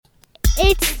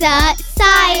It's the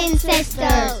Science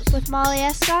Sisters with Molly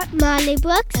Escott, Molly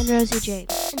Brooks, and Rosie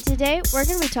James. And today we're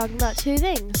going to be talking about two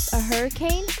things: a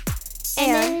hurricane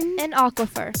and an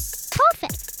aquifer.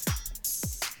 Perfect.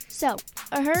 So,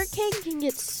 a hurricane can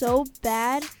get so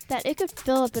bad that it could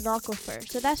fill up an aquifer.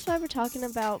 So that's why we're talking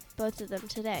about both of them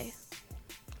today.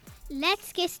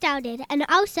 Let's get started. And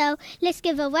also, let's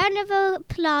give a round of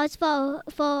applause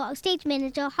for stage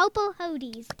manager Harper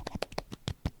Hodes.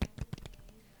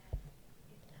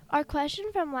 Our question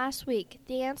from last week,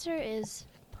 the answer is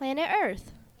planet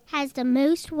Earth Has the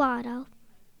most water.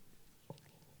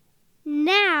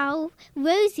 Now,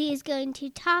 Rosie is going to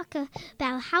talk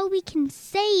about how we can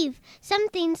save some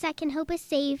things that can help us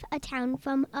save a town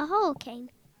from a hurricane.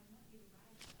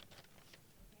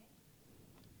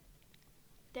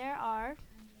 There are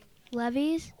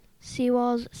levees,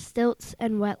 seawalls, stilts,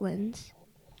 and wetlands.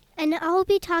 And I'll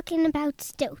be talking about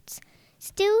stilts.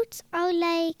 Stilts are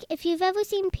like if you've ever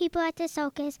seen people at the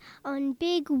circus on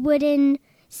big wooden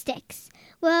sticks.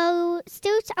 Well,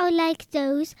 stilts are like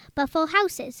those, but for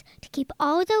houses, to keep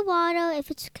all the water,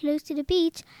 if it's close to the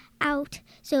beach, out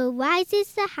so it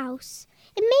rises the house.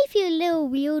 It may feel a little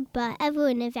weird, but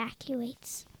everyone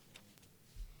evacuates.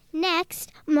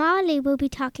 Next, Molly will be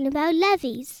talking about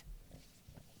levees.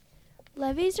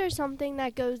 Levees are something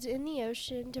that goes in the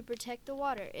ocean to protect the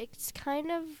water. It's kind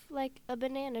of like a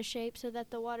banana shape so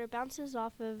that the water bounces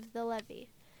off of the levee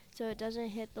so it doesn't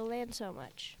hit the land so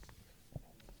much.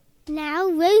 Now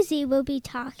Rosie will be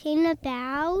talking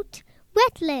about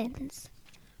wetlands.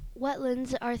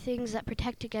 Wetlands are things that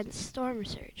protect against storm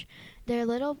surge.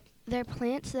 They're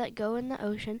plants that go in the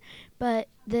ocean, but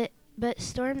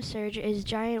storm surge is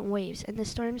giant waves, and the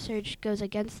storm surge goes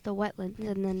against the wetlands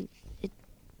and then it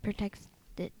protects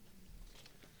it.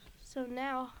 So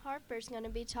now Harper's going to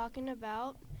be talking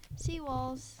about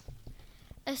seawalls.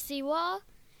 A seawall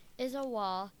is a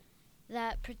wall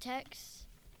that protects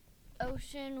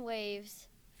ocean waves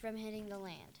from hitting the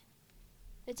land.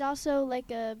 It's also like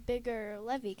a bigger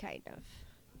levee, kind of.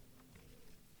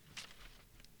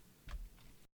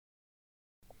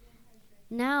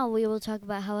 Now we will talk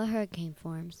about how a hurricane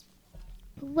forms.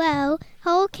 Well,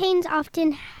 hurricanes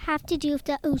often have to do with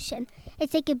the ocean.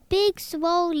 It's like a big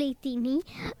swirly thingy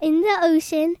in the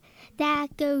ocean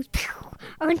that goes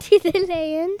onto the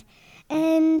land,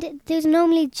 and there's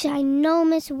normally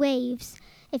ginormous waves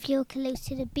if you're close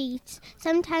to the beach.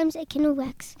 Sometimes it can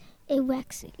wreck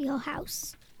your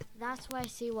house. That's why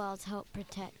seawalls help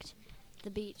protect the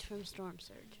beach from storm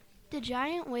surge. The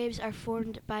giant waves are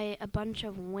formed by a bunch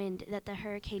of wind that the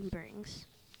hurricane brings.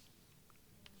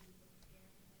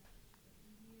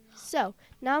 So,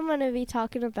 now I'm going to be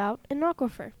talking about an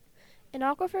aquifer. An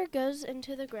aquifer goes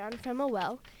into the ground from a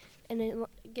well, and it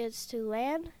gets to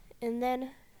land, and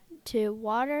then to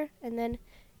water, and then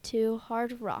to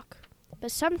hard rock.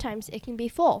 But sometimes it can be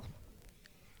full.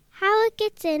 How it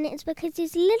gets in is because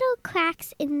there's little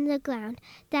cracks in the ground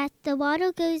that the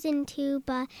water goes into,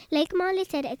 but like Molly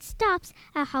said, it stops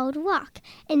at hard rock.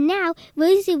 And now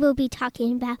Rosie will be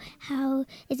talking about how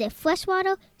is it fresh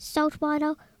water, salt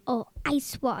water, or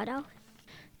ice water?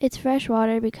 It's fresh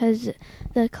water because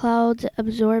the clouds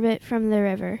absorb it from the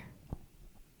river.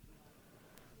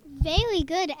 Very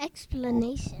good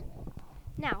explanation.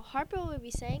 Now, Harper will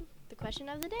be saying the question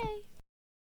of the day.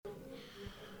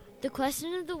 The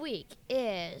question of the week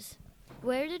is,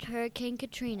 where did Hurricane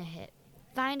Katrina hit?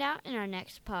 Find out in our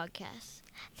next podcast.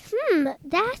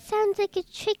 That sounds like a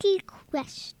tricky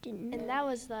question. And that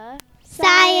was the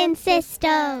Science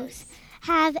Sisters.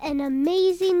 Have an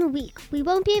amazing week. We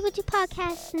won't be able to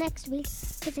podcast next week.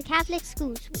 It's a Catholic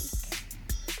Schools Week.